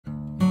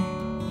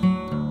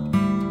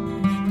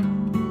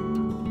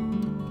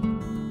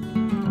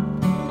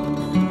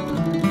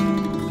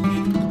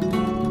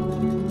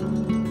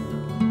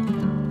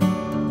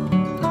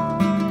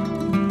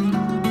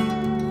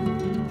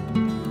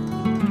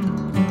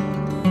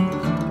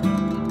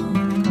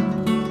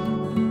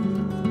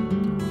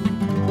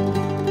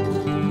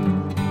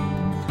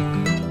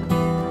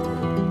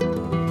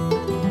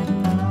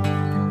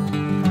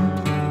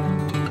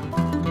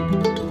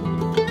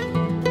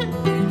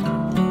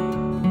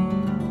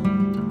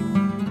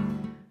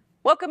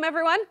Welcome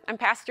everyone. I'm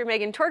Pastor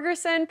Megan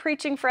Torgerson.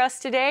 Preaching for us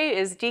today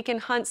is Deacon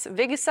Hunts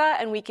Vigasa,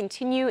 and we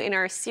continue in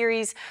our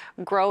series,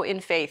 Grow in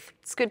Faith.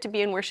 It's good to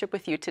be in worship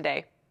with you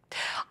today.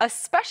 A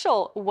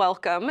special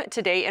welcome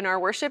today in our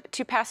worship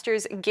to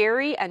Pastors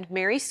Gary and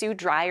Mary Sue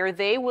Dreyer.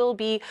 They will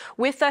be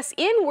with us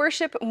in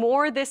worship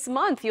more this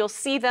month. You'll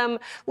see them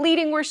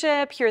leading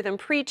worship, hear them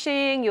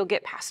preaching. You'll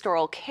get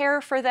pastoral care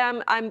for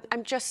them. I'm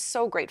just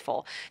so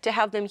grateful to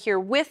have them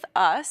here with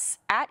us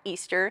at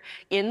Easter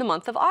in the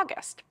month of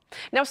August.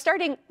 Now,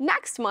 starting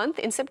next month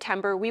in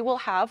September, we will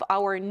have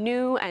our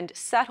new and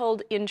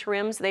settled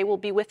interims. They will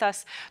be with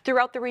us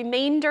throughout the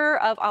remainder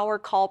of our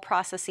call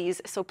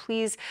processes, so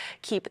please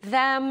keep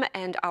them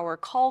and our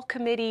call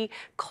committee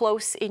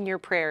close in your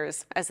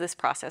prayers as this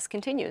process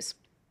continues.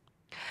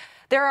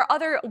 There are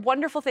other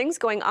wonderful things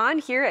going on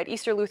here at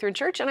Easter Lutheran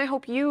Church, and I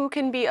hope you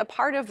can be a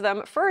part of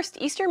them. First,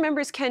 Easter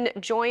members can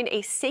join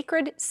a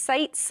Sacred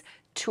Sites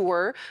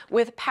tour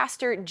with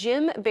Pastor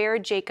Jim Bear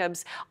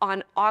Jacobs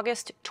on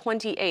August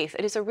 28th.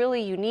 It is a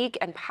really unique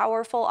and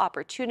powerful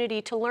opportunity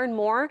to learn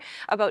more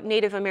about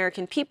Native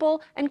American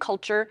people and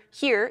culture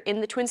here in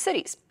the Twin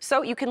Cities.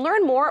 So you can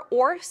learn more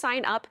or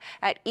sign up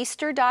at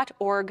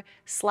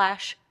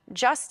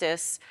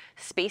easter.org/justice.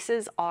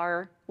 Spaces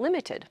are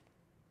limited.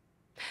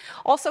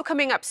 Also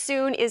coming up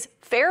soon is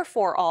Fair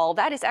for All.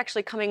 That is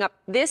actually coming up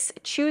this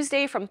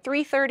Tuesday from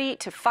 3:30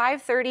 to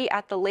 5:30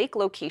 at the Lake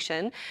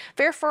location.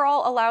 Fair for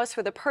All allows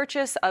for the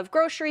purchase of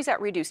groceries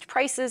at reduced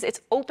prices.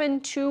 It's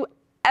open to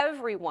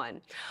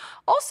everyone.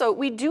 Also,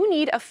 we do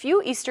need a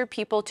few Easter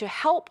people to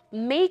help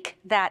make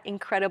that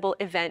incredible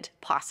event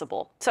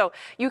possible. So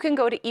you can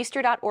go to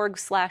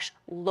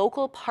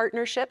easter.org/local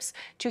partnerships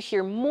to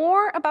hear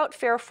more about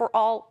Fair for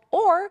All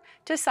or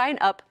to sign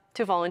up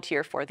to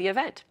volunteer for the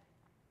event.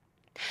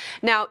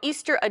 Now,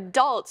 Easter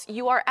adults,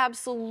 you are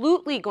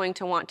absolutely going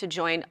to want to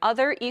join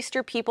other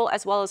Easter people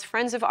as well as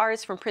friends of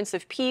ours from Prince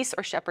of Peace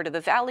or Shepherd of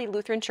the Valley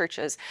Lutheran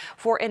churches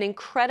for an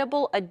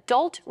incredible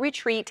adult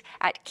retreat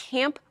at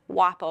Camp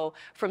Wapo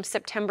from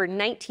September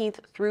 19th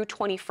through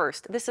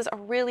 21st. This is a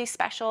really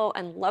special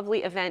and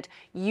lovely event.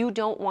 You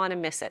don't want to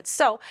miss it.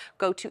 So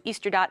go to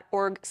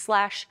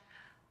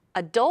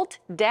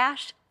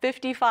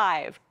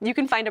easter.org/adult-55. You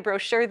can find a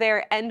brochure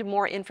there and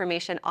more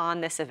information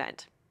on this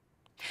event.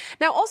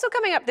 Now, also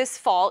coming up this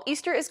fall,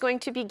 Easter is going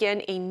to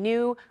begin a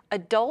new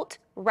adult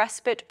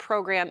respite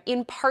program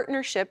in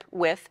partnership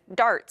with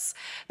DARTS.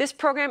 This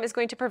program is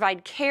going to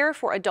provide care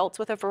for adults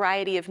with a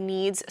variety of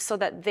needs so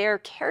that their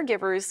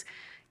caregivers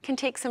can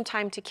take some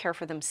time to care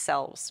for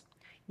themselves.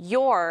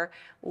 Your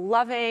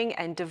loving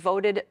and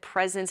devoted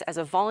presence as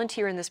a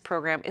volunteer in this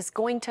program is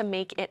going to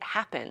make it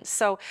happen.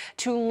 So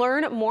to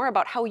learn more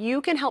about how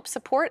you can help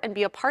support and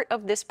be a part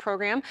of this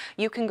program,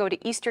 you can go to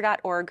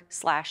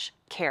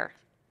easter.org/care.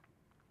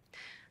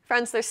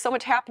 Friends, there's so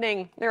much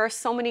happening. There are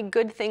so many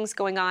good things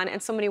going on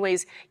and so many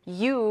ways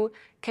you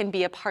can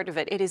be a part of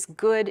it. It is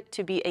good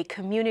to be a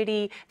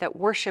community that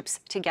worships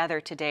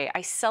together today.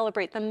 I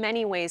celebrate the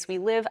many ways we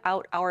live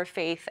out our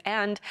faith,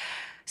 and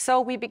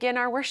so we begin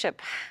our worship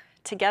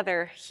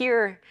together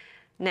here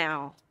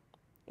now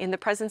in the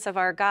presence of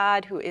our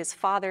God, who is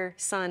Father,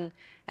 Son,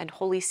 and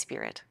Holy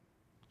Spirit.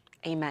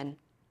 Amen.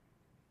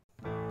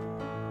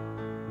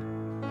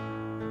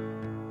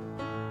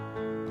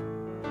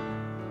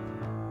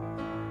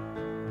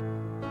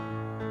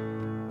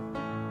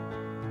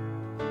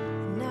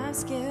 I've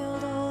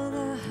scaled all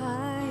the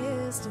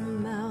highest of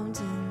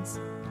mountains,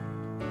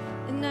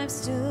 and I've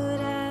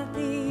stood at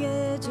the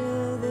edge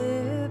of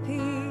their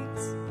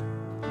peaks,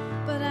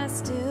 but I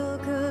still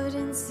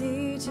couldn't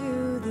see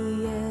to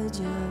the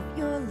edge of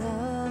your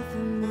love for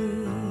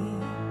me.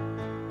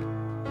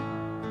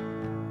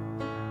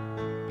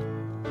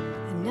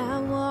 And I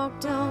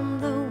walked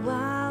on the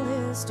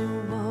wildest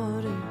of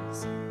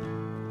waters,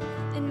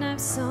 and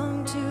I've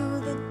sung to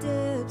the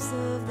depths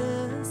of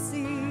the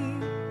sea,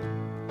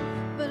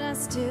 but I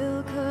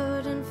still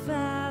couldn't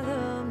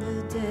fathom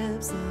the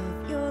depths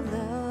of your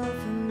love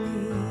for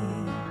me.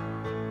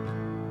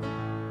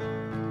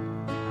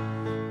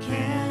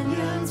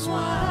 Canyons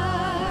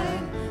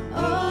wide,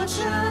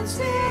 oceans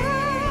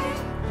deep,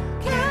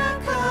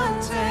 can't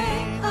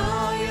contain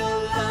all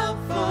your love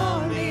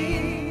for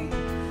me.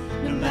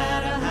 No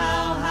matter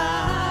how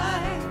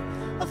high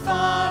or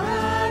far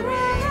I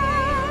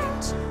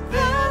reach,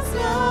 there's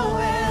no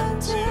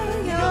end to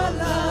your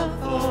love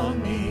for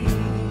me.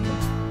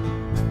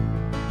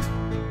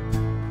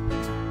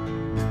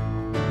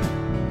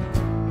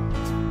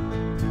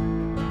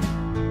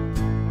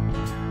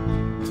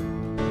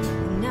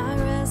 And I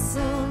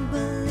wrestle,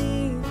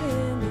 believe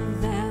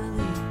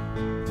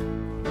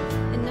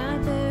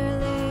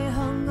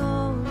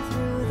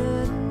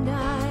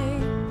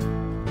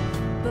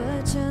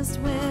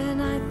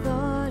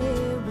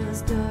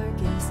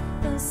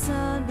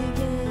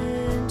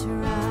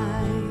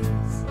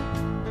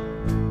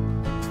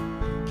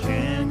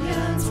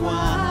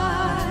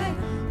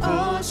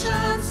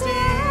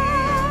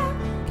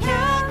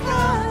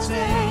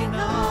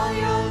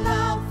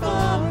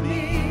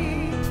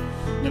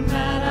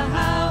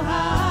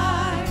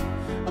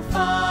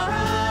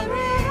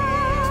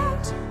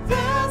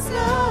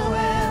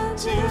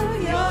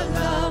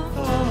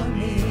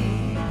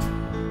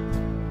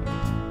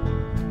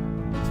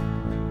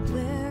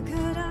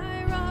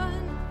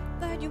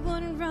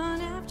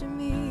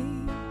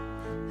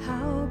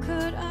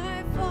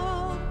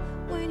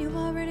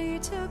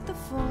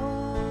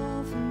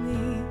fall for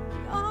me,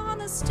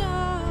 beyond the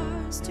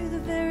stars to the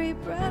very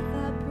breath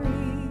I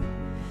breathe.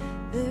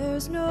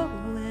 There's no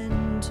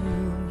end to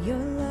your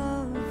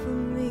love for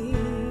me.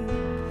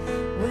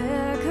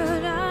 Where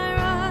could I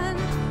run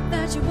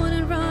that you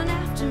wouldn't run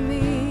after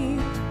me?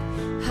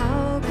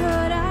 How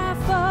could I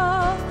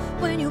fall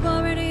when you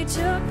already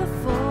took the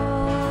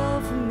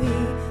fall for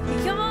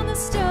me? Beyond the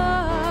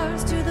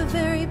stars to the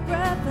very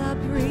breath I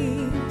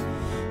breathe.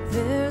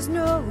 There's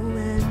no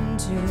end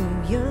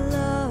to your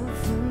love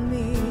for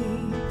me.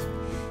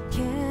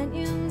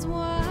 Canyons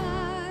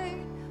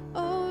wide,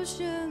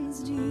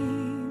 oceans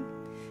deep,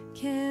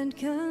 can't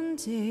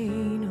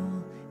contain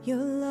all your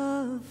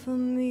love for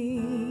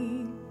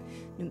me.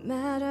 No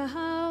matter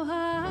how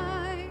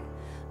high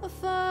or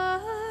far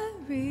I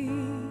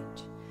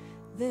reach,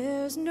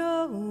 there's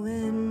no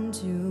end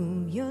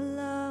to your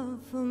love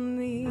for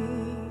me.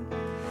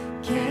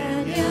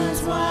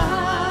 Canyons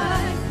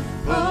wide,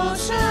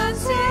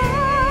 oceans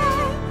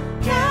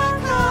deep,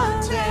 can't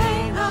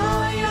contain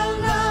all your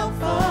love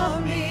for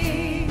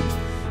me.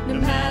 No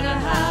matter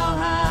how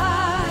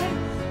high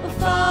or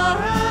far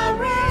I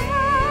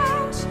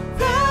reach,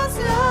 there's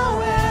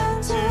no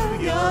end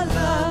to your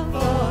love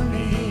for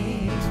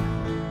me.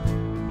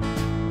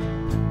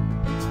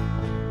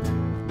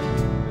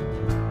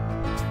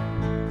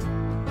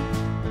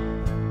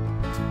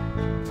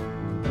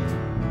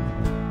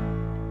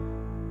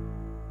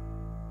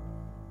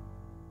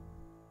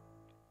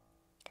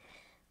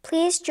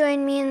 Please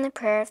join me in the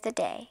prayer of the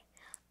day.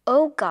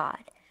 O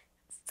God,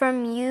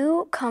 from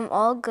you come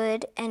all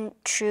good and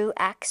true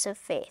acts of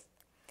faith.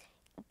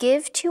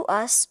 Give to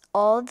us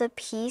all the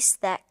peace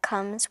that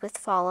comes with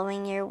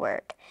following your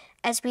word,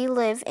 as we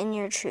live in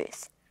your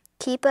truth.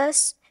 Keep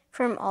us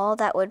from all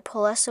that would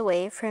pull us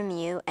away from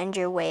you and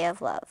your way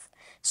of love,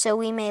 so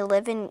we may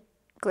live in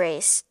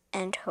grace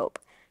and hope.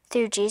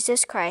 Through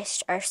Jesus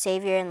Christ, our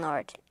Savior and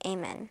Lord.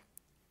 Amen.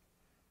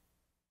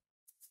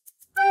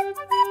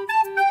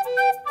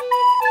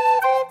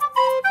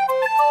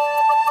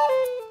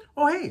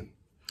 Oh, hey,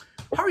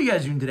 how are you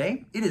guys doing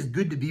today? It is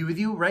good to be with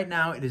you. Right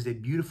now, it is a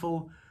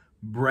beautiful,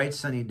 bright,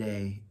 sunny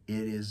day.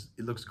 It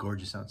looks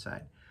gorgeous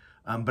outside,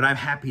 but I'm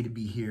happy to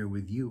be here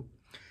with you.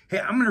 Hey,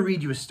 I'm going to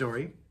read you a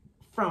story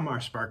from our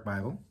Spark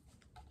Bible.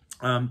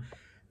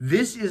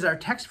 This is our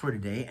text for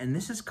today, and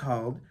this is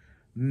called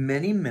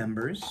Many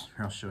Members.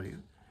 Here, I'll show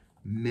you.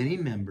 Many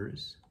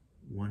Members,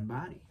 One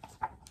Body.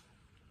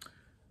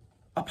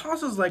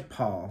 Apostles like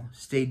Paul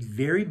stayed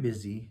very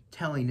busy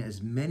telling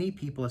as many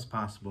people as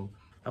possible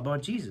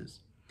about Jesus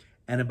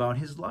and about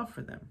his love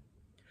for them.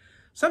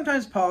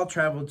 Sometimes Paul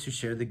traveled to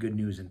share the good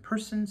news in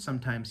person.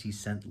 Sometimes he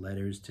sent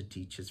letters to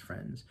teach his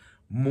friends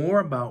more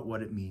about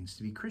what it means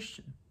to be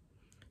Christian.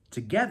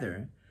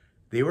 Together,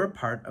 they were a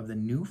part of the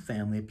new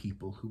family of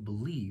people who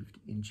believed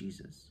in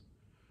Jesus.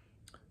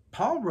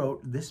 Paul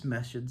wrote this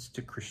message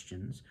to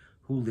Christians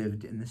who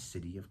lived in the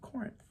city of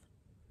Corinth.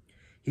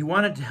 He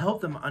wanted to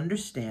help them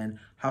understand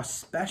how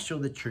special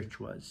the church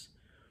was,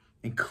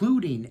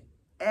 including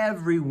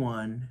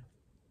everyone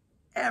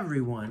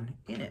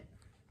in it.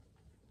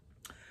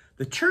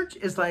 The church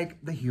is like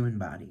the human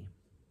body.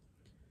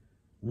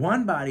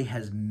 One body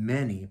has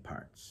many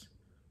parts,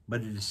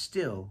 but it is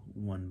still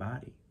one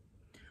body.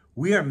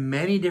 We are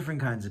many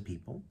different kinds of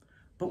people,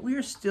 but we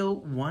are still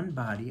one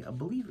body of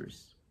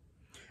believers.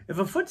 If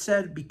a foot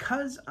said,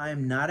 "Because I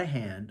am not a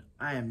hand,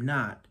 I am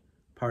not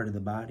part of the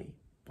body,"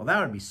 well, that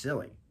would be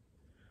silly.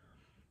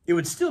 It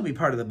would still be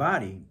part of the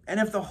body. And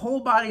if the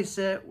whole body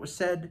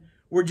said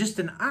we're just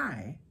an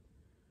eye,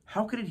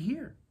 how could it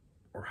hear?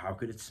 Or how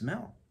could it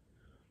smell?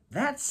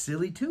 That's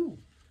silly too.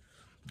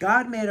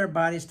 God made our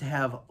bodies to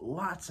have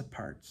lots of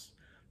parts,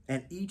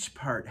 and each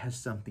part has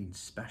something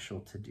special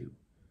to do.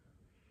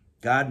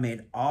 God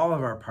made all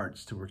of our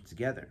parts to work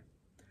together.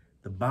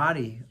 The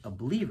body of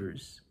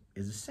believers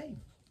is the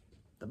same.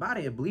 The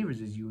body of believers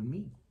is you and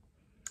me.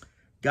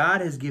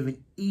 God has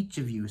given each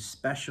of you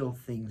special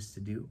things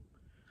to do.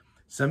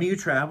 Some of you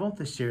travel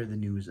to share the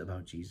news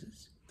about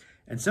Jesus,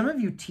 and some of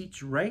you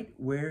teach right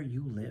where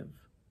you live.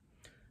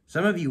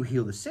 Some of you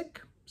heal the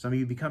sick. Some of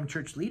you become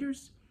church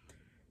leaders.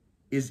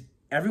 Is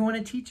everyone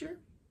a teacher?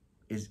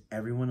 Is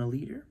everyone a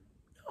leader?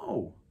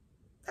 No,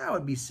 that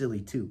would be silly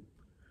too.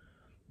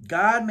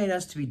 God made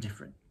us to be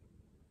different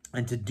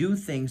and to do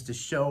things to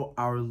show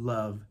our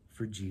love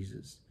for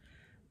Jesus.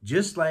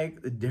 Just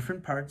like the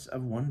different parts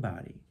of one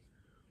body,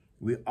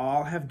 we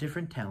all have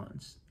different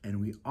talents and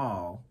we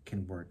all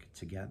can work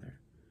together.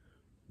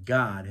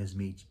 God has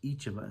made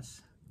each of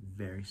us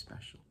very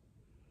special.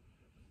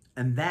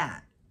 And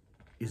that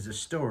is the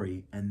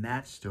story, and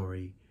that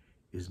story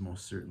is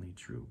most certainly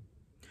true.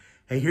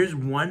 Hey, here's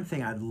one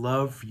thing I'd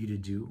love for you to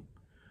do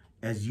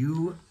as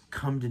you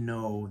come to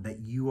know that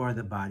you are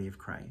the body of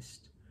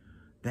Christ,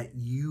 that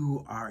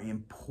you are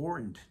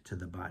important to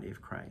the body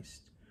of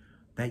Christ,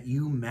 that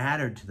you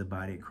matter to the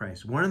body of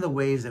Christ. One of the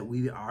ways that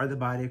we are the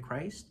body of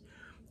Christ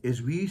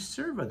is we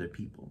serve other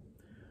people.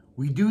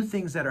 We do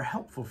things that are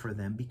helpful for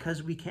them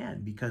because we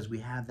can, because we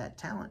have that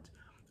talent,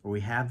 or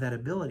we have that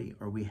ability,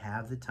 or we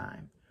have the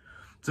time.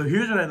 So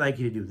here's what I'd like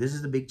you to do. This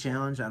is the big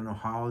challenge. I don't know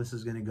how this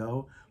is going to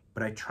go,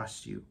 but I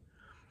trust you.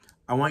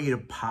 I want you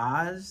to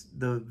pause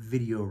the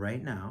video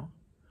right now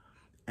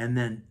and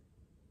then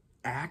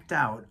act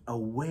out a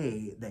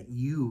way that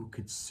you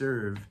could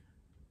serve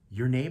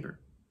your neighbor,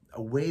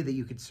 a way that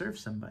you could serve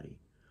somebody.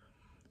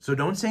 So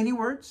don't say any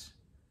words.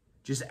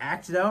 Just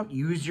act it out.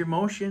 Use your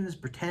emotions.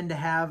 Pretend to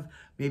have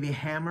maybe a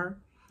hammer,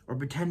 or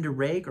pretend to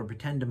rake, or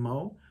pretend to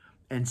mow,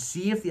 and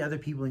see if the other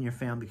people in your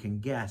family can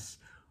guess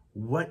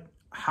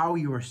how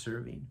you are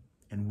serving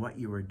and what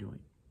you are doing.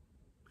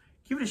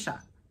 Give it a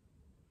shot.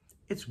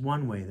 It's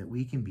one way that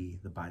we can be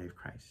the body of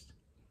Christ.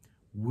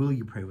 Will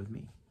you pray with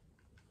me?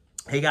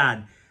 Hey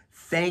God,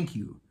 thank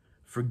you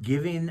for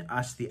giving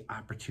us the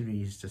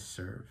opportunities to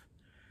serve.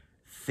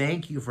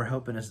 Thank you for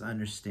helping us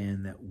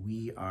understand that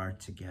we are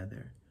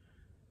together,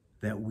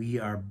 that we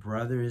are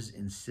brothers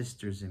and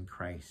sisters in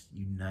Christ,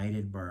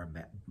 united by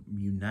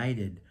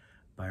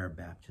our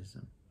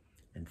baptism.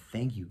 And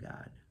thank you,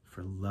 God,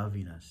 for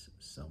loving us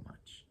so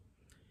much.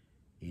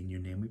 In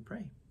your name we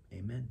pray.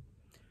 Amen.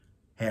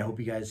 Hey, I hope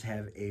you guys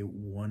have a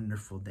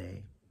wonderful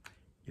day.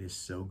 It is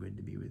so good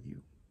to be with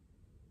you.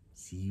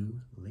 See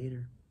you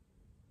later.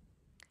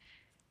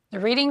 The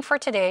reading for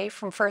today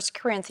from 1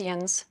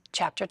 Corinthians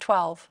chapter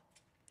 12.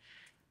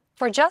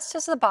 For just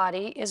as the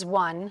body is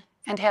one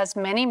and has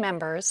many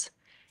members,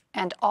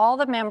 and all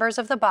the members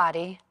of the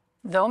body,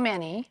 though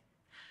many,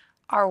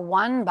 are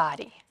one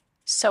body,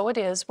 so it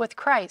is with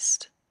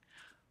Christ.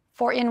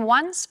 For in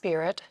one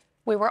Spirit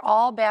we were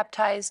all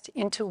baptized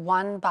into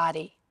one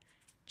body,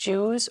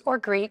 Jews or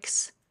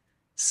Greeks,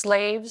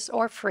 slaves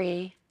or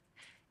free,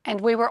 and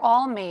we were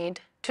all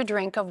made to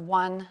drink of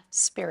one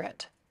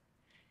Spirit.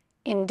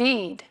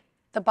 Indeed,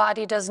 the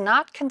body does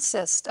not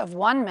consist of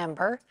one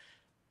member,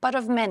 but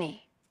of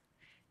many.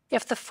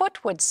 If the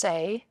foot would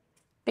say,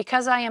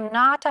 "Because I am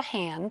not a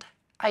hand,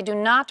 I do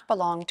not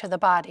belong to the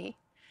body,"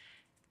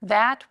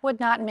 that would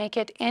not make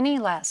it any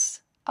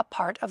less a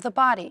part of the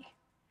body.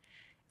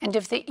 And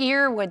if the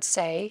ear would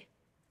say,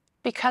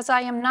 "Because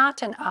I am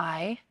not an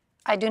eye,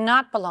 I do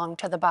not belong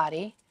to the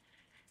body,"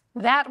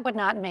 that would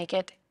not make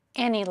it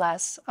any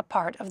less a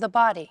part of the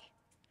body.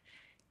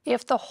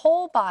 If the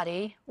whole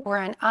body were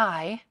an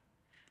eye,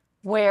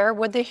 where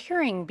would the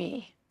hearing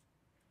be?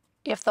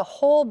 If the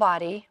whole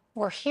body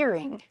were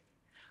hearing,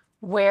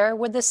 where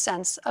would the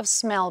sense of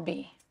smell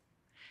be?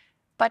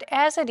 But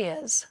as it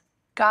is,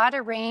 God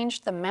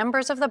arranged the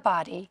members of the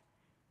body,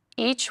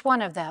 each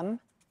one of them,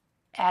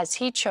 as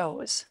He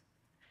chose.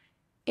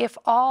 If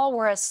all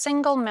were a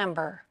single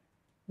member,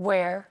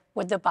 where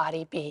would the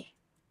body be?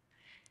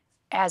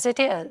 As it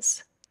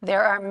is,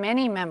 there are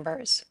many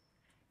members,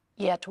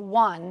 yet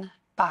one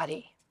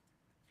body.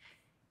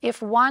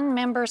 If one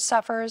member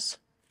suffers,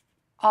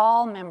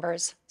 all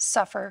members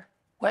suffer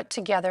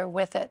together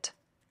with it.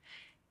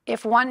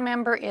 If one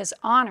member is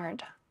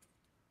honored,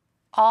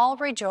 all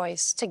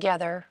rejoice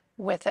together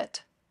with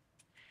it.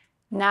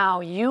 Now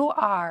you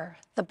are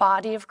the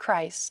body of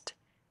Christ,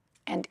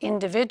 and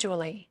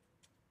individually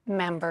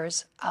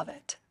members of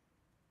it.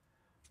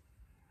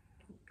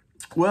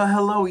 Well,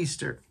 hello,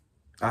 Easter.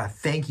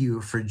 Thank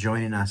you for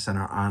joining us on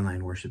our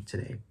online worship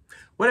today.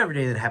 Whatever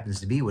day that happens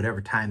to be,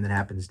 whatever time that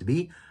happens to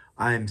be,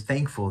 I'm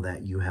thankful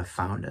that you have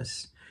found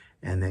us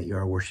and that you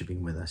are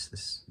worshiping with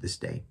us this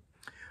day.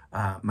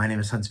 My name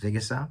is Hans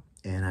Vigasa,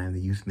 and I'm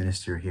the youth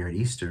minister here at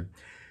Easter.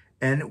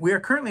 And we are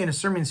currently in a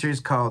sermon series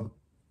called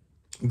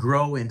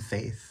Grow in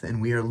Faith,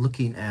 and we are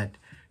looking at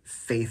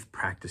faith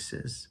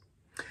practices.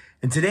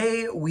 And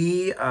today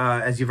we,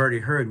 as you've already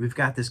heard, we've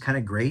got this kind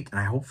of great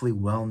and hopefully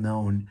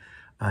well-known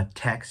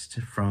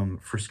text from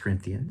 1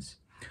 Corinthians,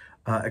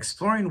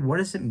 exploring what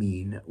does it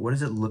mean, what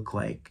does it look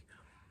like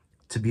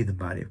to be the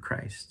body of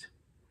Christ.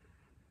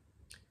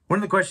 One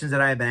of the questions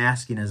that I've been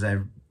asking as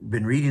I've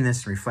been reading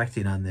this and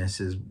reflecting on this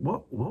is,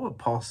 what would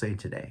Paul say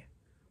today?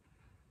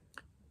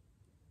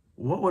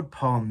 What would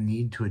Paul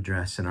need to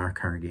address in our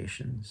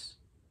congregations,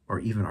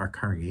 or even our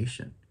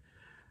congregation,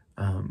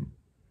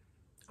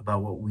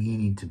 about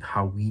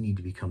how we need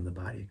to become the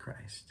body of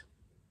Christ?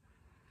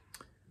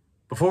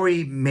 Before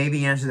we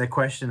maybe answer that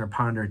question or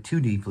ponder it too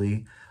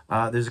deeply,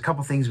 there's a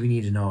couple things we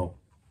need to know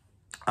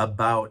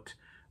about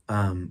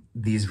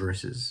these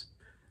verses.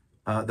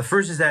 The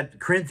first is that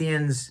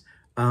Corinthians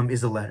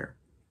is a letter.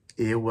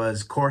 It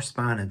was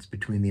correspondence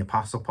between the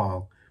Apostle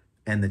Paul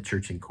and the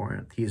church in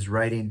Corinth. He is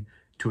writing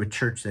to a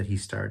church that he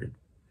started.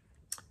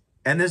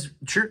 And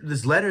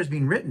this letter is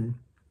being written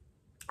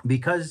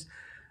because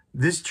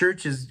this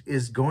church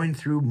is going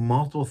through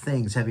multiple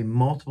things, having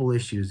multiple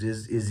issues,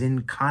 is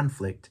in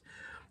conflict,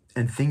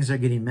 and things are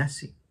getting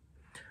messy.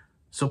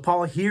 So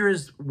Paul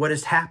hears what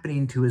is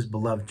happening to his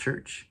beloved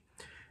church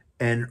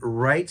and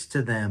writes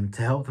to them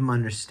to help them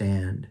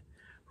understand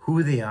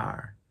who they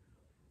are,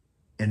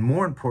 and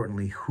more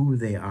importantly, who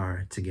they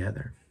are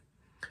together.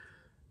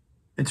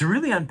 And to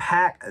really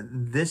unpack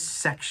this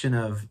section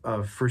of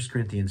 1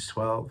 Corinthians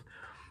 12,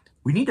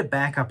 we need to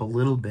back up a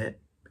little bit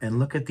and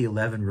look at the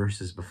 11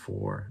 verses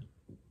before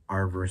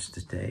our verse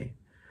today.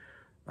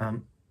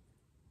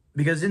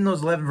 Because in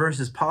those 11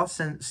 verses, Paul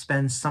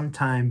spends some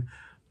time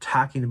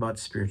talking about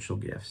spiritual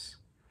gifts.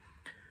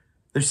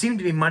 There seemed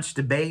to be much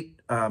debate,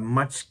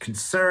 much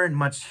concern,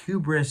 much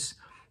hubris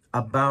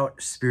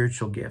about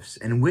spiritual gifts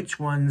and which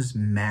ones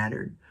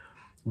mattered,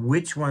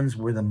 which ones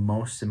were the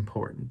most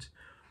important.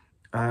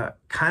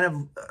 Kind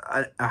of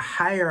a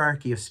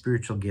hierarchy of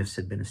spiritual gifts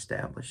had been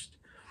established.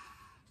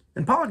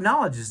 And Paul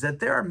acknowledges that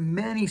there are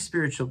many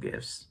spiritual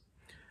gifts,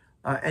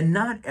 and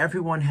not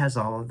everyone has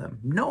all of them.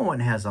 No one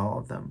has all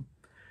of them.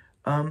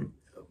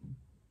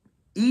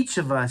 Each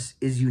of us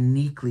is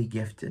uniquely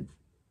gifted.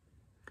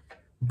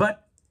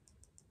 But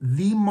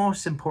the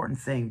most important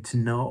thing to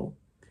know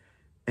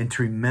and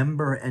to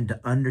remember and to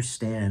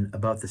understand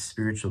about the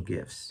spiritual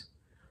gifts,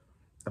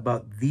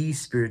 about these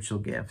spiritual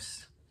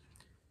gifts,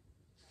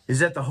 is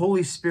that the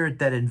Holy Spirit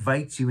that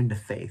invites you into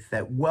faith,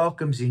 that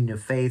welcomes you into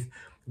faith,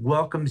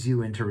 welcomes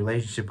you into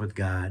relationship with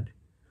God,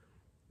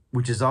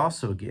 which is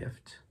also a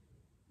gift,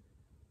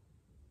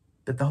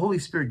 that the Holy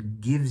Spirit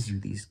gives you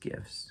these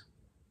gifts.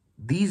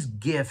 These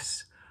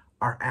gifts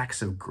are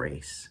acts of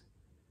grace.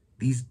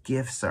 These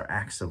gifts are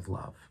acts of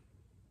love.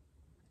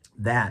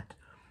 That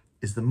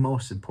is the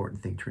most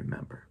important thing to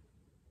remember.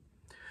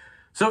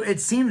 So it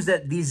seems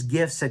that these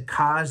gifts had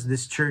caused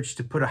this church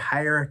to put a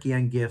hierarchy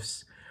on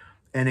gifts,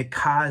 and it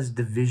caused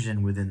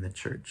division within the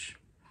church.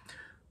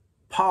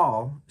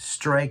 Paul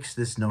strikes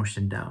this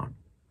notion down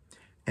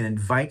and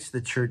invites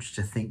the church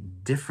to think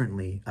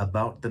differently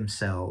about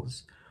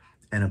themselves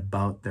and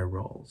about their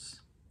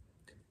roles.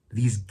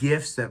 These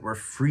gifts that were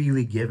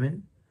freely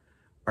given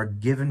are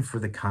given for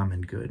the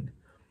common good.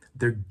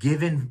 They're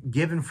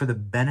given for the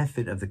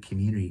benefit of the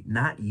community,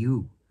 not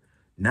you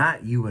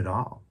at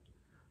all,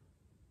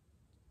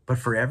 but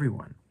for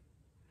everyone.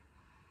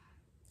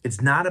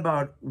 It's not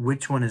about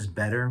which one is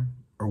better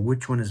or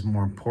which one is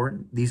more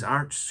important. These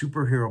aren't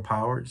superhero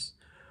powers.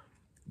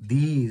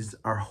 These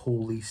are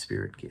Holy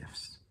Spirit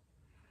gifts.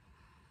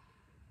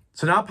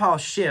 So now Paul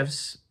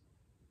shifts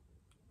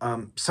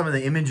some of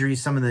the imagery,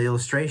 some of the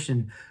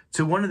illustration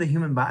to one of the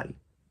human body.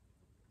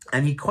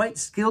 And he quite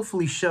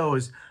skillfully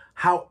shows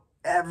how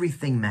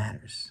everything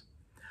matters,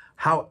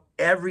 how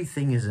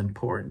everything is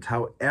important,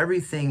 how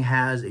everything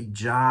has a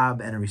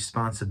job and a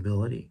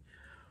responsibility,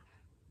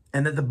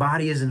 and that the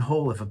body isn't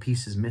whole if a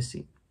piece is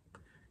missing,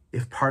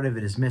 if part of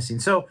it is missing.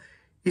 So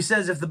he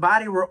says, if the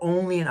body were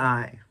only an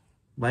eye,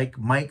 like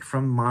Mike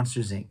from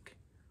Monsters, Inc.,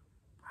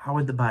 how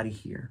would the body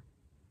hear?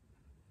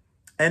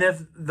 And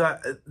if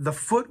the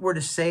foot were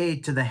to say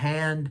to the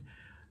hand,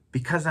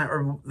 if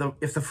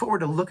the foot were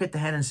to look at the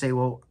hand and say,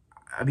 well,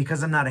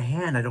 because I'm not a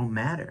hand, I don't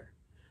matter.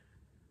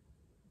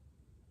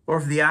 Or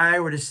if the eye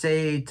were to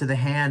say to the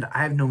hand,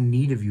 I have no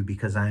need of you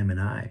because I am an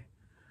eye.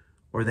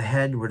 Or the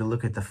head were to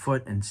look at the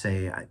foot and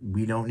say,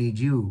 we don't need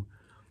you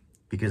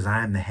because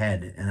I am the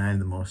head and I am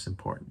the most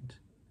important.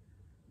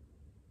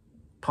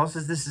 Paul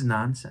says this is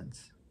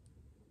nonsense.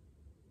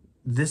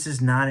 This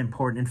is not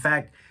important. In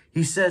fact,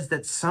 he says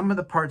that some of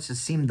the parts that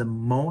seem the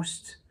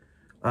most,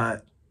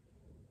 or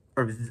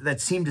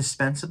that seem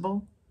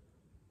dispensable,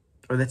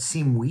 or that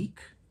seem weak,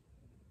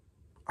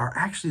 are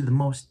actually the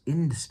most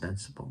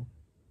indispensable.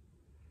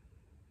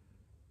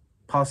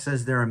 Paul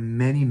says there are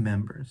many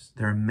members,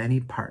 there are many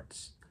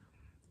parts,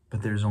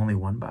 but there's only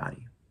one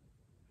body.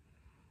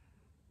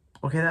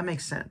 Okay, that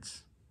makes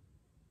sense.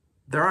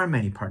 There are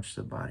many parts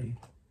to the body.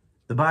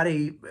 The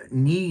body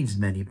needs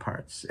many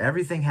parts.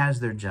 Everything has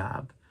their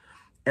job.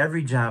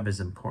 Every job is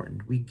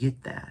important. We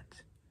get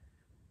that.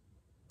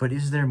 But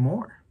is there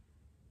more?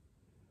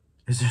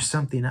 Is there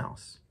something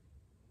else?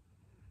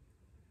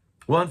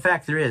 Well, in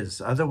fact, there is.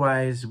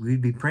 Otherwise,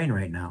 we'd be praying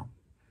right now.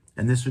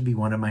 And this would be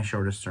one of my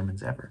shortest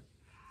sermons ever.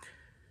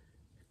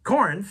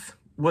 Corinth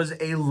was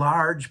a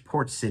large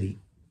port city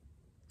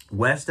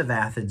west of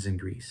Athens in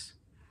Greece.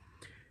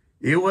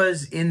 It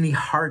was in the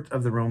heart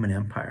of the Roman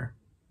Empire.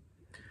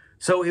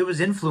 So it was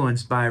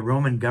influenced by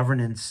Roman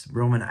governance,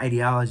 Roman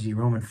ideology,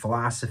 Roman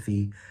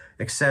philosophy,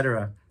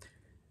 etc.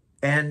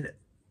 And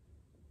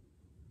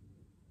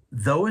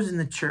those in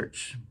the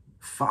church,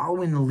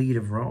 following the lead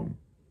of Rome,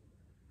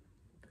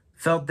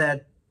 felt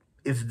that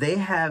if they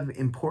have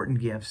important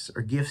gifts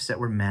or gifts that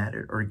were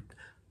mattered or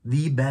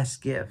the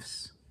best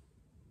gifts,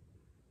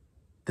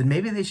 then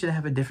maybe they should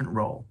have a different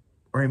role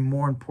or a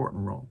more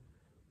important role,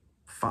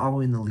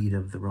 following the lead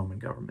of the Roman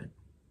government.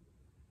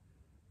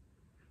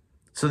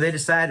 So they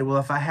decided, well,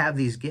 if I have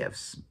these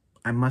gifts,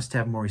 I must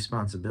have more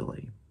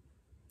responsibility.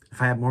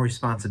 If I have more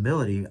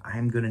responsibility,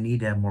 I'm going to need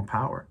to have more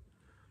power.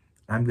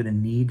 I'm going to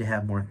need to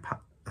have more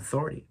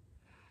authority.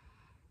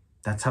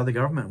 That's how the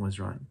government was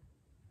run.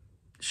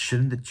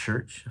 Shouldn't the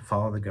church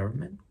follow the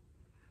government?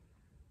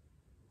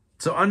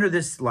 So under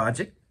this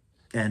logic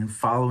and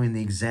following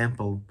the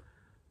example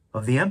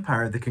of the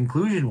empire, the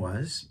conclusion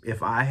was,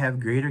 if I have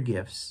greater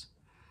gifts,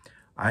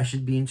 I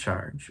should be in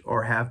charge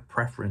or have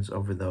preference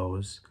over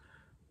those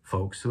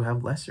folks who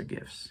have lesser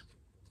gifts.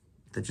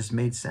 That just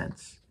made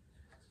sense.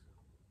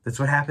 That's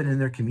what happened in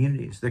their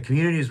communities. Their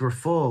communities were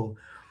full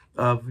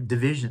of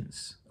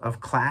divisions,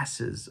 of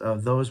classes,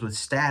 of those with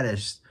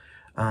status,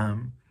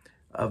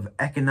 of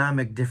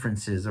economic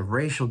differences, of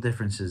racial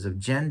differences, of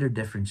gender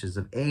differences,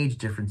 of age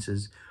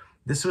differences.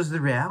 This was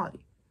the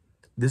reality.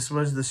 This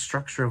was the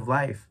structure of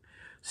life.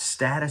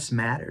 Status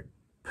mattered.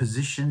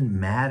 Position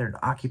mattered.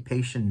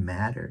 Occupation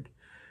mattered.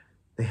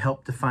 They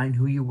helped define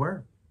who you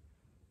were.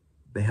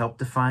 They helped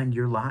define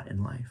your lot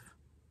in life.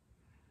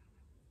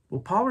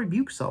 Well, Paul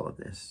rebukes all of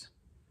this.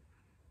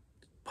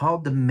 Paul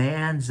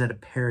demands that a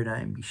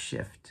paradigm be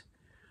shifted.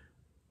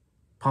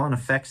 Paul, in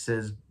effect,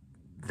 says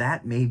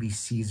that may be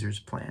Caesar's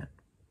plan,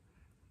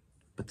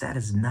 but that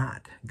is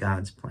not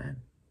God's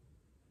plan.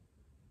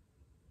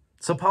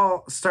 So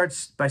Paul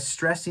starts by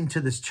stressing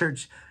to this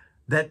church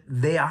that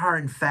they are,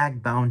 in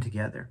fact, bound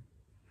together,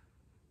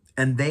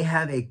 and they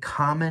have a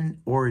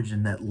common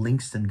origin that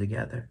links them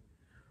together,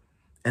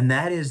 and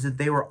that is that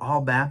they were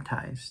all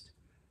baptized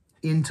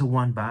into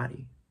one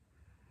body.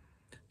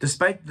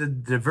 Despite the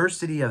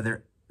diversity of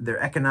their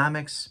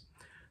economics,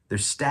 their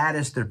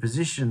status, their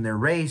position, their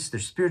race, their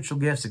spiritual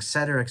gifts,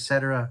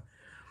 etc.,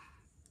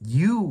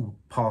 you,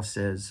 Paul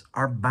says,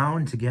 are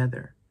bound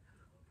together.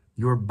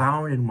 You are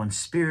bound in one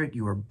spirit.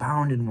 You are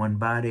bound in one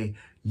body.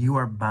 You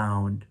are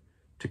bound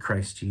to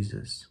Christ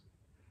Jesus.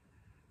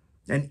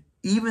 And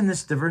even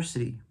this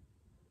diversity,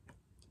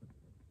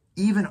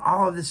 even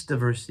all of this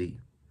diversity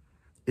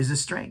is a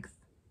strength.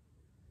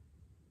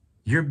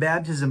 Your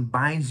baptism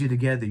binds you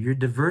together. Your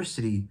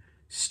diversity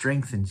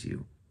strengthens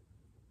you.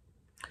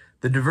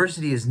 The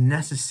diversity is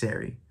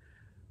necessary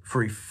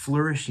for a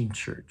flourishing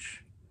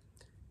church,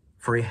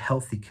 for a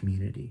healthy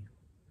community.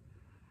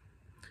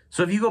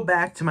 So if you go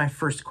back to my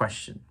first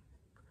question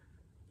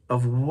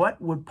of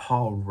what would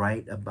Paul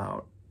write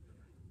about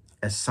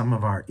as some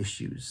of our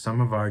issues,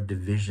 some of our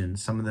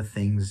divisions, some of the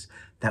things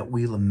that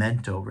we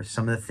lament over,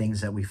 some of the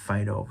things that we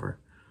fight over,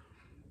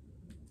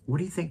 what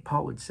do you think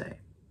Paul would say?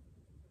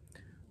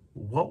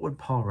 What would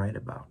Paul write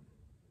about?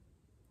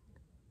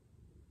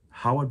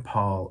 How would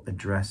Paul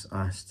address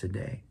us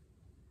today?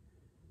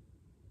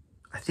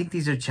 I think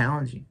these are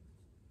challenging.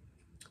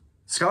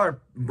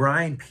 Scholar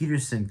Brian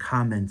Peterson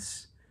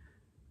comments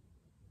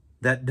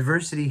that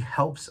diversity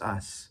helps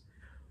us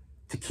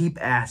to keep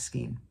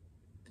asking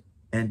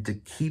and to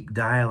keep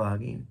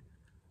dialoguing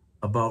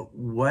about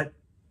what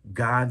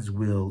God's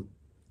will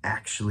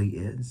actually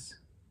is.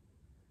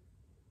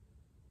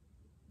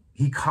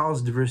 He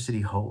calls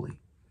diversity holy.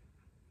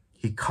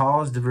 He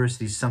calls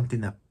diversity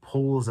something that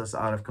pulls us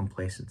out of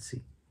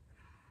complacency.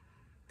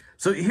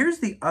 So here's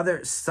the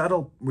other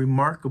subtle,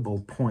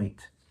 remarkable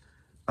point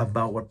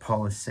about what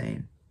Paul is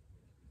saying.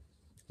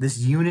 This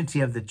unity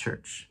of the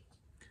church.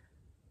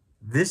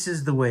 This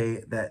is the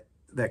way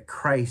that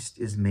Christ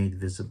is made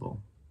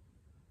visible.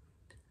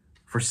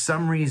 For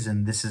some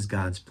reason, this is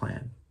God's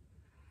plan.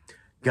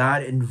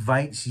 God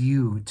invites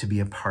you to be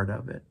a part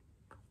of it,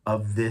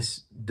 of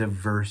this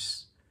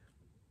diverse,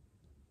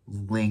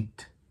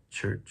 linked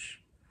church.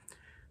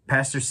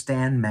 Pastor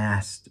Stan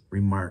Mast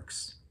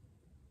remarks,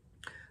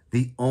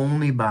 the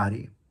only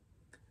body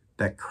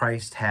that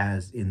Christ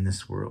has in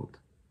this world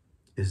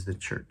is the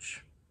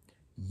church.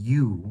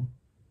 You,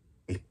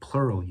 a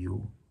plural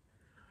you,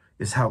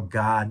 is how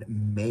God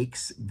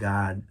makes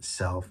God's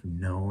self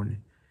known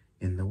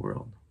in the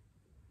world.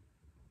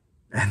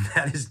 And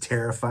that is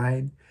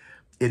terrifying.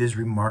 It is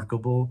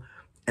remarkable.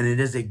 And it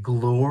is a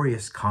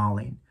glorious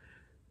calling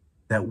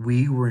that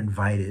we were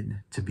invited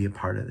to be a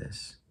part of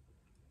this.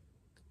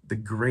 The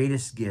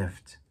greatest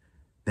gift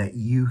that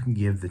you can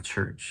give the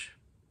church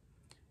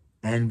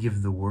and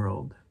give the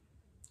world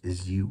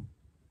is you,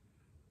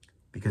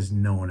 because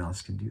no one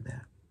else can do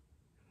that.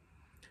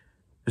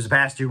 There's a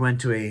pastor who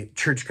went to a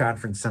church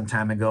conference some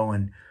time ago,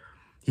 and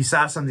he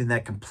saw something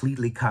that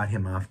completely caught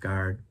him off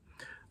guard.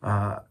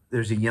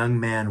 There's a young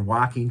man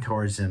walking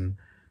towards him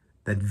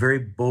that very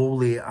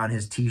boldly on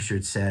his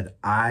t-shirt said,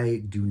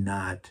 "I do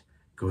not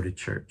go to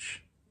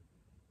church."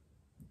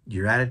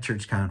 You're at a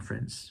church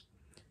conference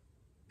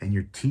and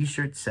your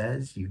t-shirt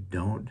says you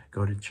don't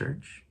go to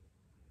church?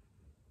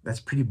 That's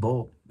pretty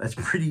bold. That's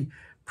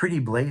pretty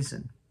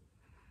blazing.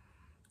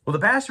 Well, the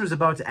pastor was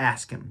about to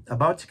ask him,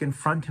 about to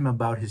confront him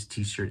about his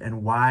t-shirt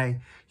and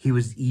why he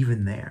was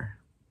even there.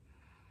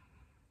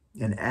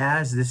 And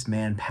as this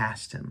man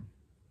passed him,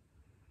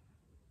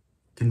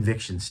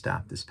 conviction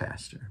stopped this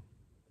pastor.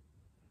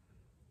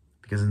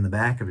 Because in the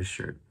back of his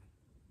shirt,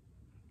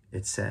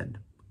 it said,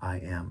 "I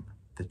am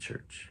the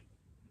church."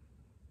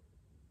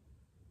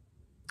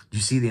 Do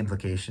you see the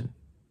implication?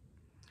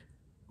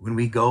 When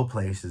we go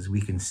places,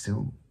 we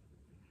consume.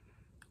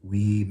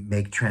 We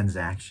make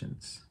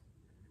transactions.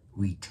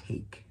 We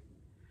take.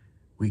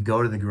 We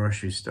go to the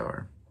grocery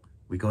store.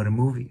 We go to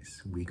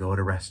movies. We go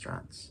to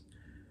restaurants.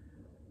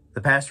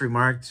 The pastor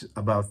remarked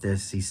about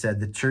this. He said,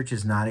 the church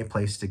is not a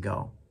place to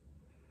go.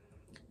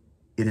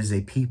 It is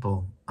a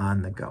people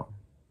on the go.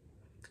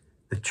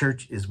 The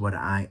church is what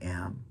I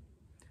am.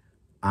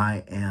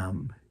 I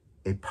am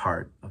a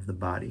part of the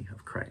body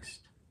of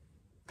Christ.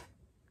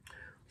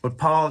 What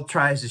Paul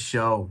tries to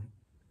show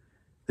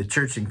the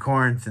church in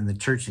Corinth and the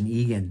church in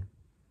Egan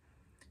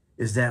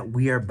is that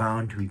we are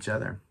bound to each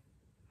other.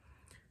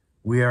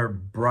 We are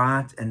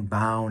brought and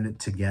bound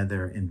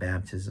together in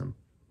baptism.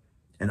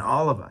 And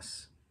all of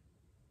us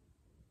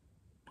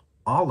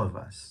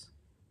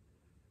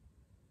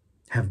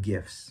have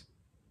gifts.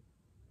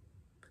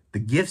 The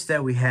gifts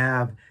that we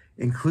have,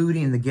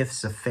 including the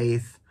gifts of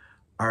faith,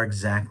 are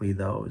exactly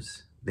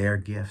those. They are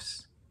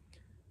gifts.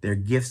 They're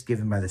gifts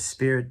given by the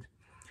Spirit.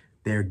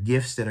 They're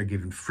gifts that are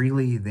given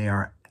freely. They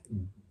are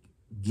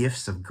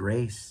gifts of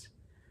grace.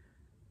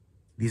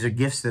 These are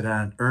gifts that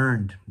are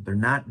unearned. They're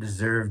not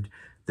deserved.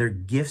 They're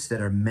gifts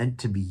that are meant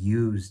to be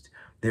used.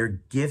 They're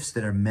gifts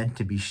that are meant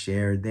to be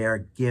shared. They are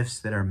gifts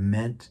that are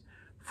meant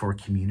for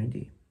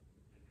community.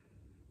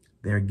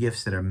 They are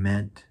gifts that are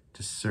meant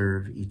to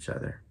serve each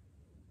other.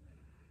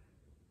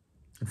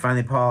 And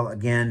finally, Paul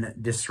again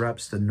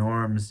disrupts the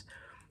norms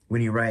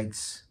when he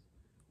writes,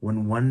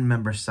 when one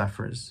member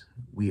suffers,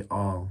 we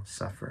all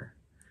suffer.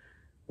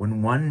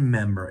 When one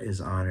member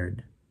is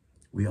honored,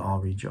 we all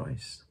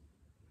rejoice.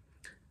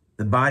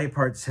 The body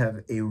parts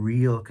have a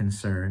real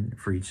concern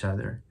for each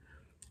other,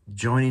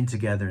 joining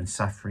together in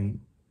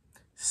suffering,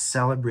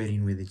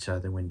 celebrating with each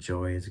other when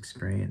joy is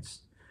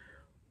experienced.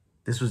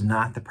 This was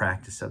not the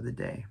practice of the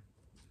day.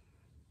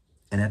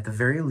 And at the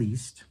very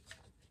least,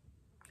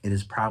 it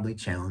is probably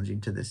challenging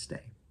to this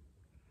day.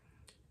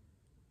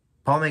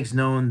 Paul makes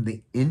known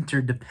the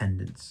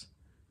interdependence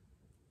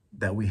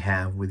that we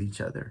have with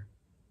each other,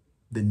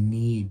 the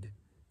need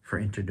for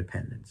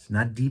interdependence,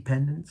 not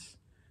dependence,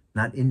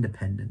 not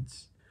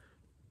independence,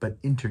 but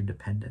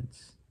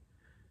interdependence.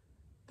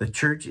 The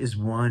church is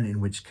one in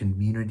which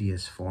community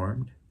is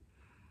formed,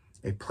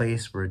 a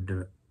place where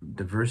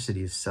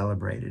diversity is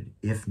celebrated,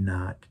 if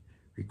not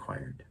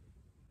required.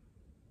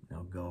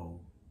 Now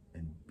go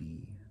and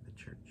be the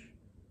church.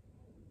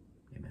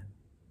 Amen.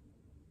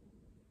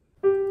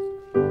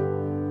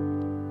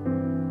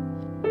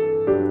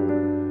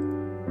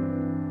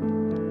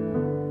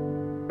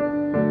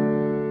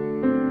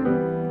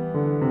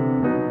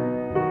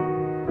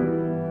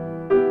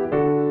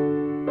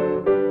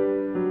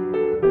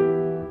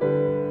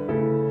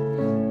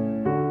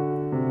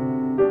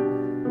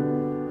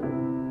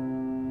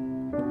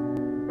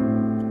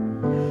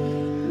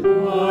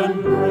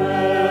 One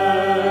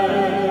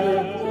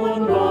bread,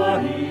 one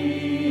body,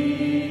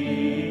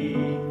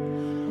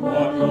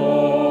 one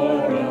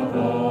Lord of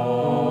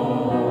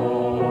all,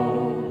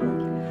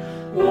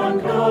 one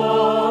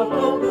cup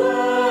of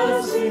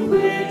blessing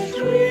which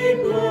we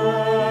bless,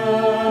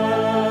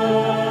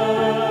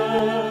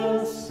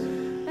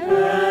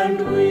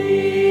 and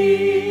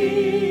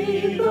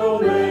we, though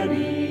many,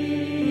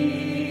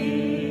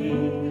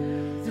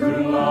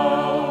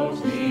 throughout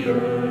the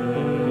earth,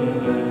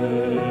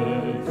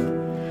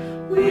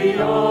 we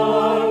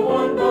are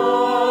one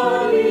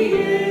body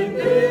in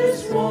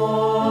this one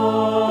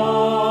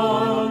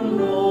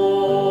Lord.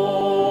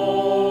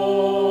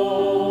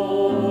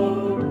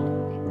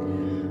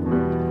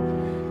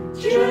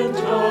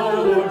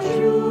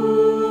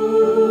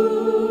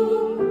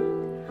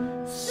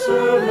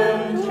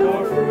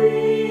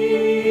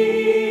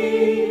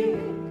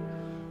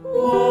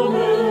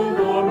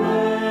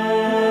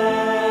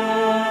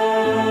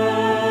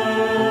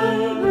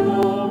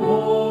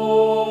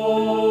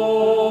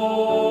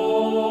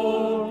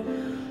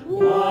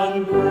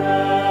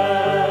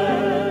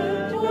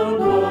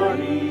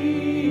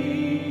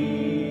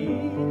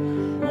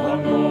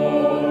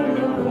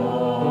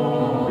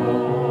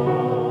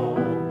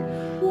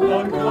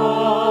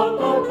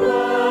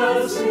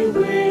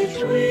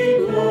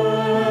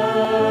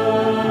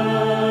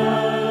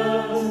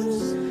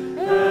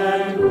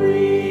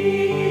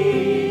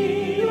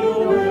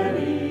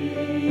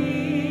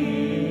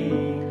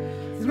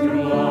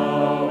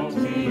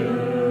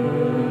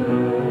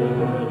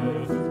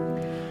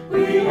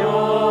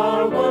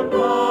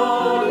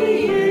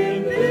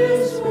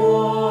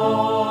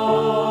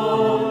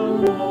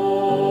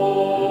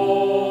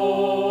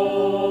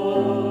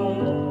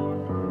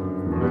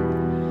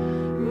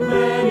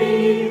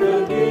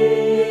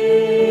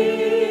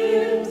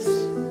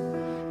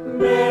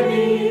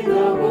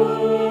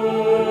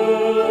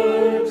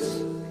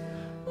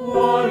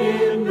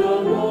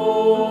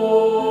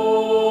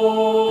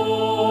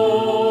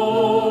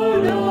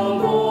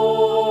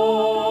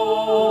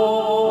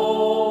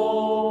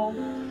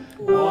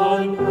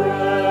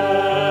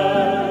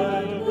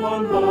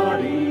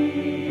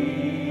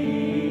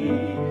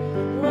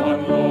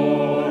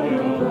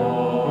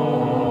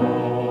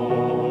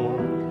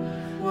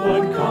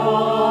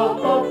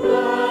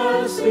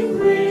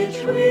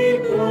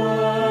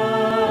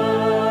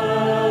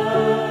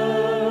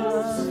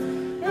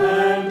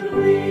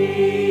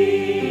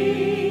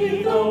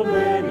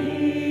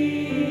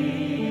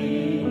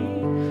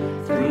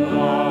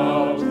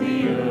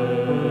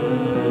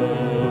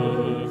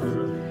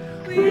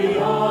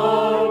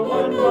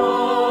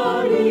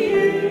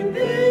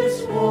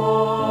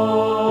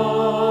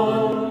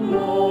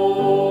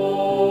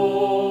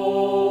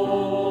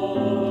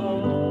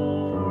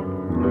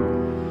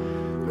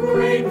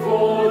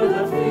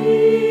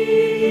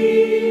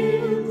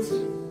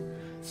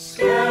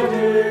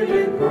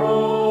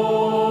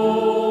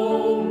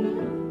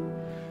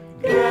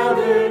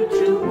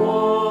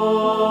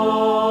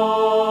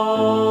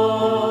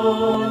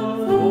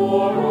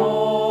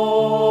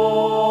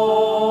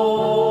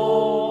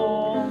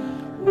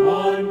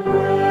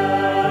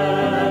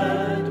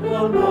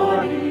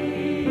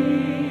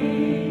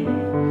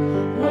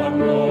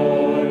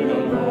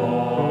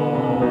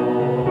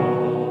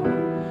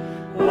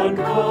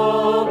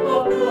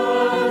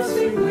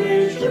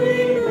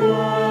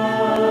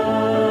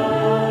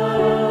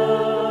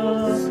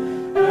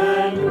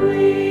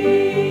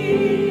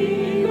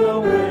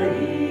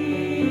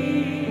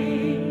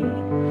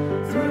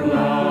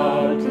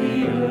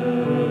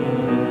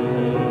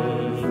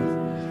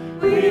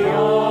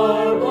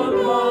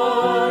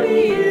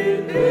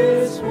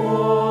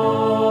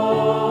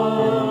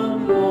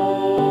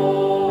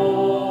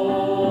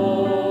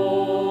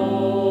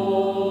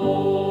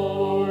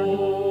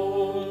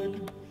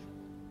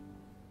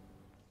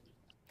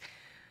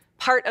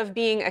 Part of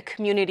being a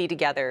community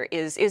together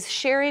is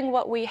sharing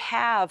what we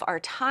have, our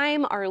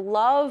time, our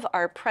love,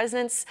 our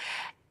presence,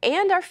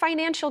 and our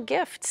financial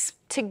gifts.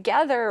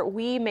 Together,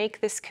 we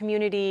make this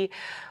community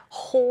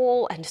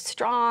whole and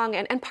strong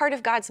and part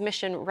of God's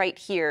mission right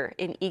here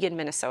in Eagan,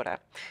 Minnesota.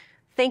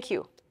 Thank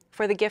you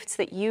for the gifts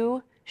that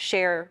you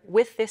share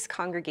with this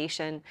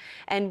congregation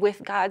and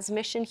with God's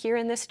mission here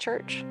in this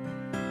church.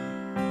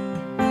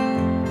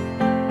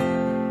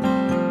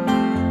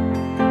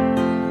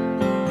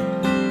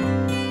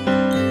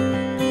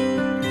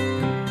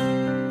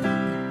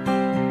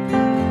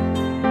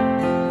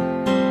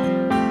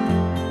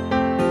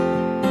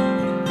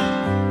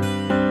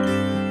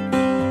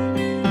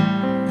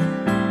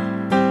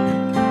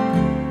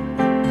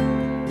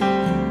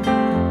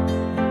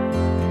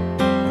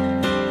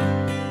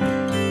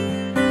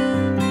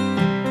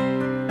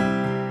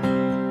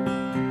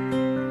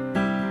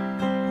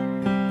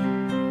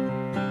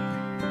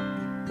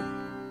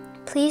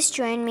 Please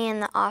join me in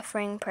the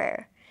offering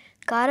prayer.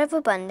 God of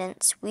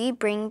abundance, we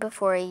bring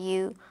before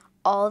you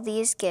all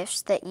these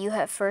gifts that you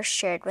have first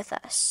shared with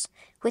us.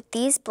 With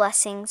these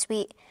blessings,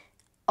 we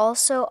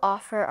also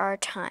offer our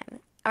time,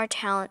 our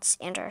talents,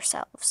 and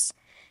ourselves.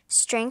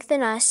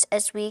 Strengthen us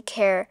as we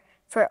care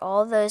for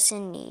all those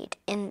in need.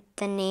 In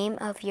the name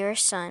of your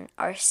Son,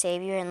 our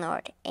Savior and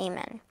Lord.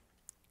 Amen.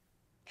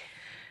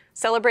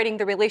 Celebrating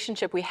the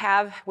relationship we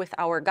have with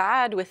our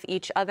God, with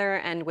each other,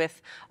 and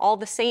with all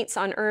the saints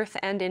on earth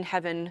and in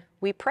heaven,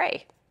 we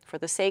pray for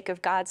the sake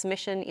of God's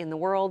mission in the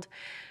world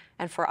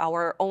and for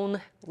our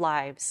own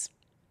lives.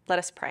 Let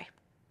us pray.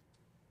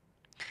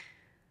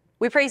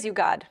 We praise you,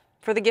 God,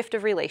 for the gift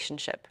of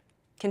relationship.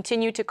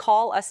 Continue to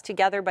call us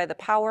together by the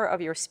power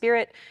of your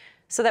Spirit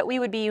so that we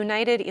would be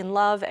united in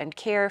love and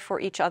care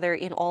for each other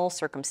in all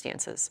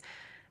circumstances.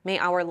 May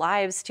our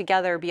lives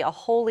together be a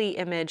holy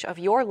image of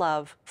your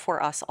love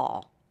for us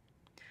all.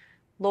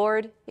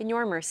 Lord, in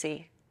your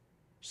mercy,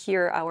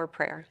 hear our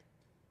prayer.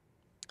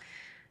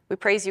 We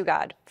praise you,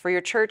 God, for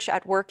your church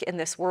at work in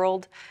this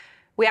world.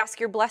 We ask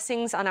your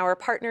blessings on our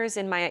partners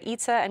in Maya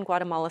Itza and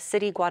Guatemala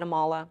City,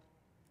 Guatemala.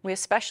 We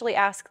especially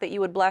ask that you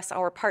would bless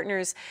our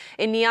partners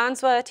in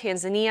Nyanzwa,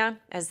 Tanzania,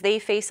 as they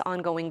face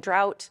ongoing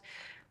drought.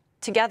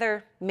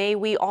 Together, may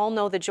we all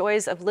know the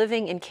joys of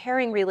living in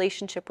caring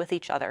relationship with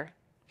each other.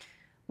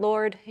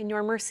 Lord, in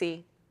your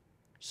mercy,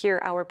 hear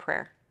our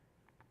prayer.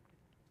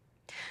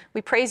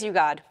 We praise you,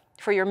 God,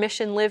 for your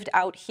mission lived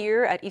out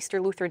here at Easter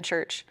Lutheran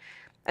Church.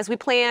 As we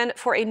plan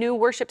for a new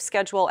worship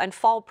schedule and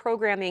fall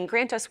programming,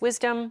 grant us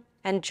wisdom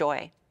and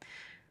joy.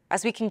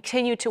 As we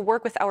continue to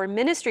work with our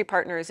ministry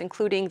partners,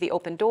 including the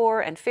Open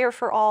Door and Fair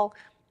for All,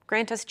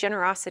 grant us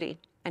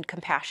generosity and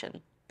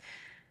compassion.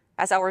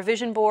 As our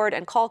vision board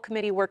and call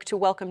committee work to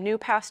welcome new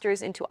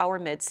pastors into our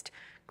midst,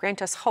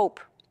 grant us hope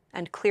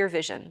and clear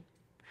vision.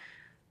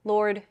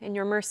 Lord, in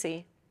your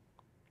mercy,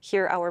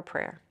 hear our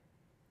prayer.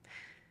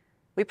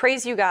 We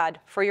praise you, God,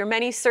 for your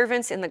many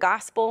servants in the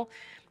gospel.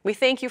 We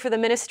thank you for the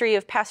ministry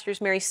of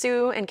Pastors Mary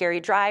Sue and Gary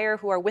Dreyer,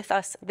 who are with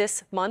us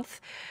this month.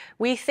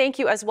 We thank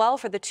you as well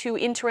for the 2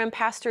 interim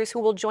pastors who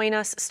will join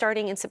us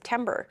starting in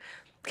September.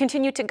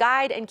 Continue to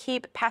guide and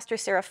keep Pastor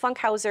Sarah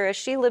Funkhauser as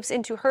she lives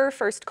into her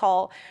first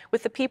call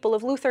with the people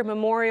of Luther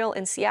Memorial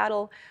in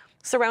Seattle.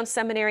 Surround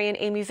seminarian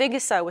Amy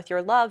Vigasa with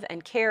your love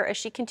and care as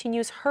she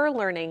continues her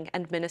learning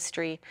and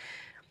ministry.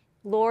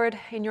 Lord,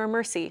 in your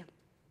mercy,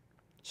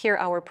 hear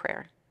our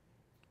prayer.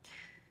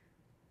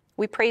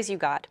 We praise you,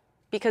 God,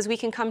 because we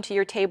can come to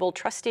your table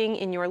trusting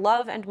in your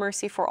love and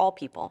mercy for all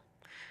people.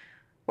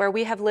 Where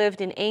we have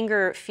lived in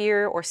anger,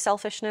 fear, or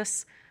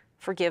selfishness,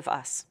 forgive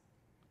us.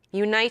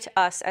 Unite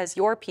us as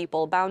your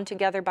people, bound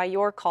together by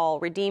your call,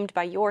 redeemed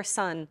by your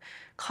Son,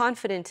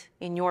 confident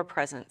in your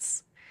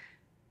presence.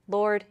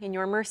 Lord, in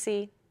your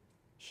mercy,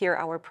 hear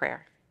our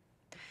prayer.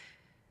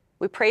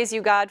 We praise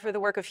you, God, for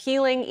the work of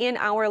healing in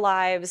our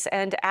lives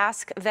and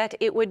ask that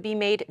it would be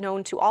made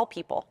known to all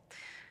people,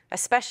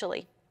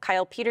 especially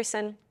Kyle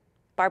Peterson,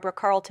 Barbara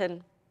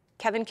Carlton,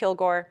 Kevin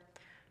Kilgore,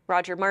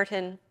 Roger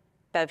Martin,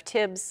 Bev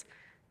Tibbs,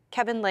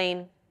 Kevin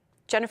Lane,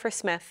 Jennifer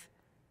Smith,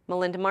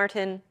 Melinda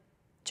Martin,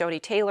 Jody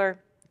Taylor,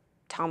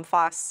 Tom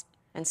Foss,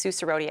 and Sue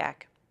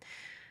Sorodiak.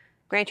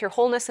 Grant your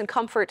wholeness and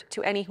comfort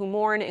to any who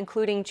mourn,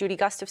 including Judy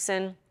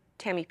Gustafson,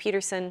 Tammy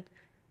Peterson,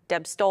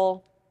 Deb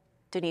Stoll,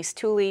 Denise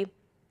Tooley,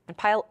 and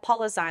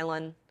Paula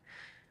Xylon.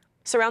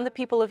 Surround the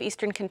people of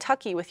Eastern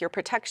Kentucky with your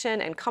protection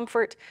and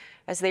comfort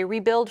as they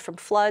rebuild from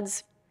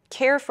floods,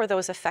 care for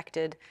those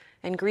affected,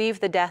 and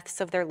grieve the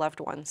deaths of their loved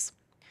ones.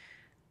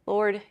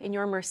 Lord, in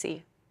your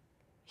mercy,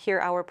 hear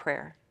our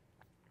prayer.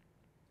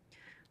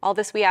 All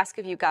this we ask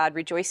of you, God,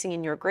 rejoicing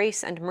in your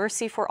grace and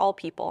mercy for all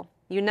people,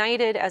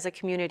 united as a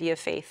community of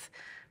faith,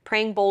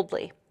 praying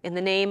boldly in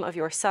the name of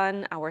your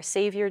Son, our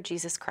Savior,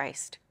 Jesus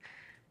Christ.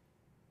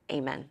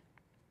 Amen.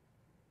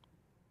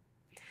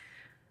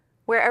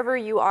 Wherever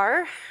you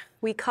are,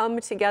 we come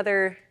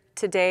together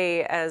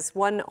today as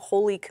one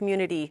holy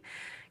community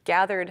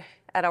gathered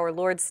at our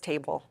Lord's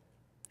table.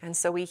 And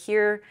so we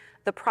hear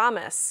the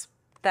promise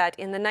that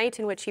in the night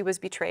in which he was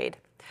betrayed,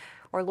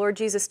 our Lord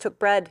Jesus took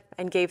bread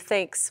and gave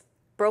thanks,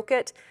 broke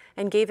it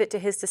and gave it to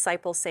his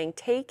disciples, saying,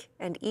 "Take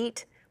and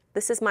eat.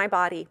 This is my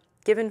body,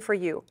 given for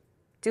you.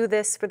 Do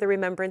this for the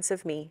remembrance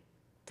of me."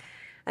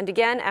 And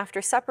again,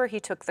 after supper, he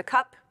took the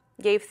cup,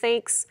 gave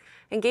thanks,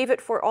 and gave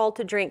it for all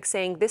to drink,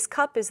 saying, "This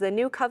cup is the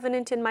new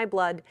covenant in my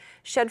blood,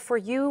 shed for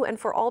you and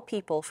for all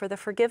people for the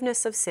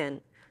forgiveness of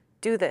sin.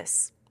 Do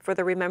this for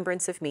the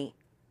remembrance of me."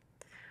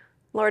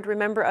 Lord,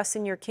 remember us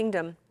in your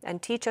kingdom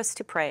and teach us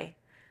to pray.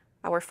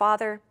 Our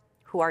Father,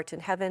 who art in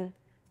heaven,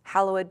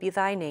 hallowed be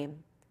thy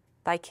name.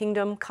 Thy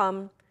kingdom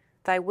come,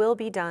 thy will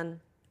be done,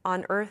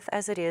 on earth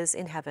as it is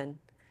in heaven.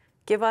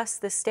 Give us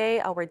this day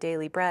our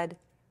daily bread,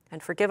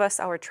 and forgive us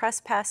our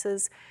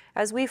trespasses,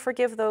 as we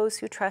forgive those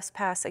who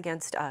trespass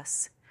against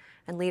us.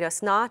 And lead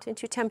us not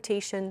into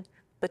temptation,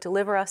 but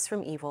deliver us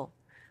from evil.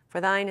 For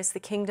thine is the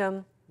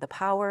kingdom, the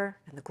power,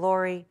 and the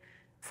glory,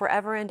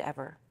 forever and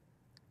ever.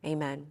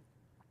 Amen.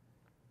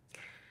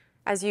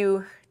 As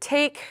you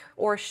take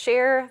or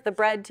share the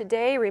bread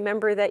today,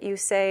 remember that you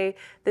say,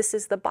 "This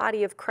is the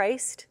body of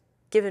Christ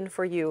given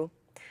for you."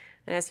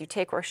 And as you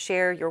take or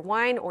share your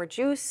wine or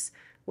juice,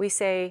 we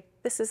say,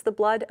 "This is the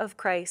blood of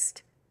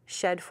Christ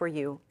shed for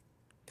you."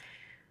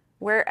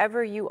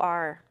 Wherever you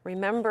are,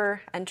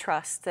 remember and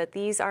trust that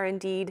these are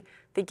indeed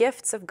the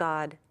gifts of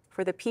God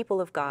for the people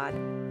of God.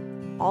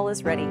 All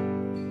is ready,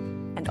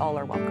 and all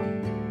are welcome.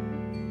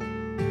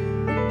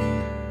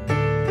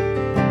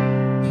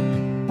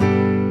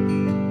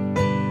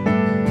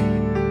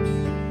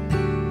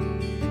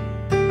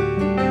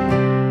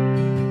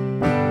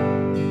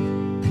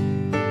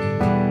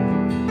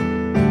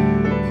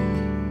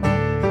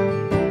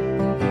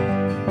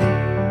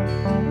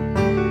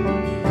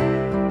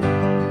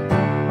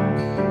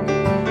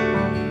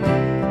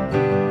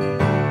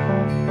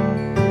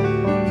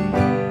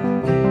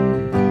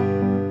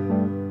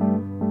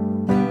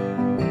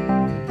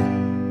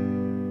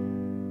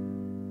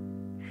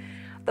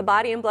 The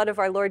body and blood of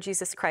our Lord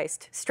Jesus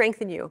Christ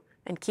strengthen you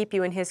and keep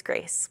you in his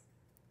grace.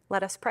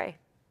 Let us pray.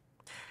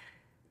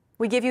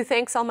 We give you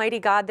thanks, Almighty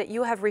God, that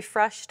you have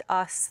refreshed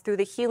us through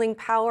the healing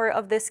power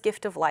of this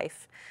gift of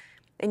life.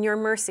 In your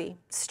mercy,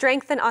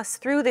 strengthen us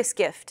through this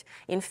gift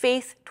in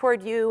faith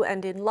toward you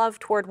and in love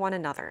toward one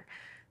another.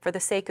 For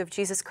the sake of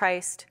Jesus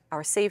Christ,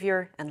 our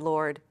Savior and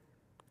Lord.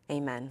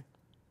 Amen.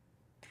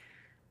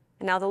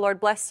 And now the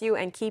Lord bless you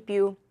and keep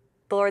you.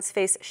 The Lord's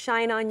face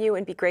shine on you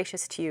and be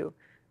gracious to you.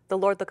 The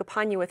Lord look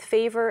upon you with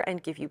favor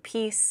and give you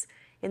peace.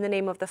 In the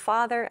name of the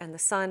Father, and the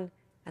Son,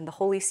 and the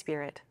Holy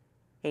Spirit.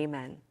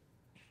 Amen.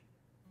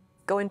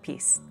 Go in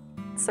peace.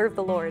 Serve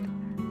the Lord.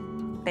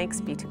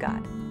 Thanks be to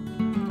God.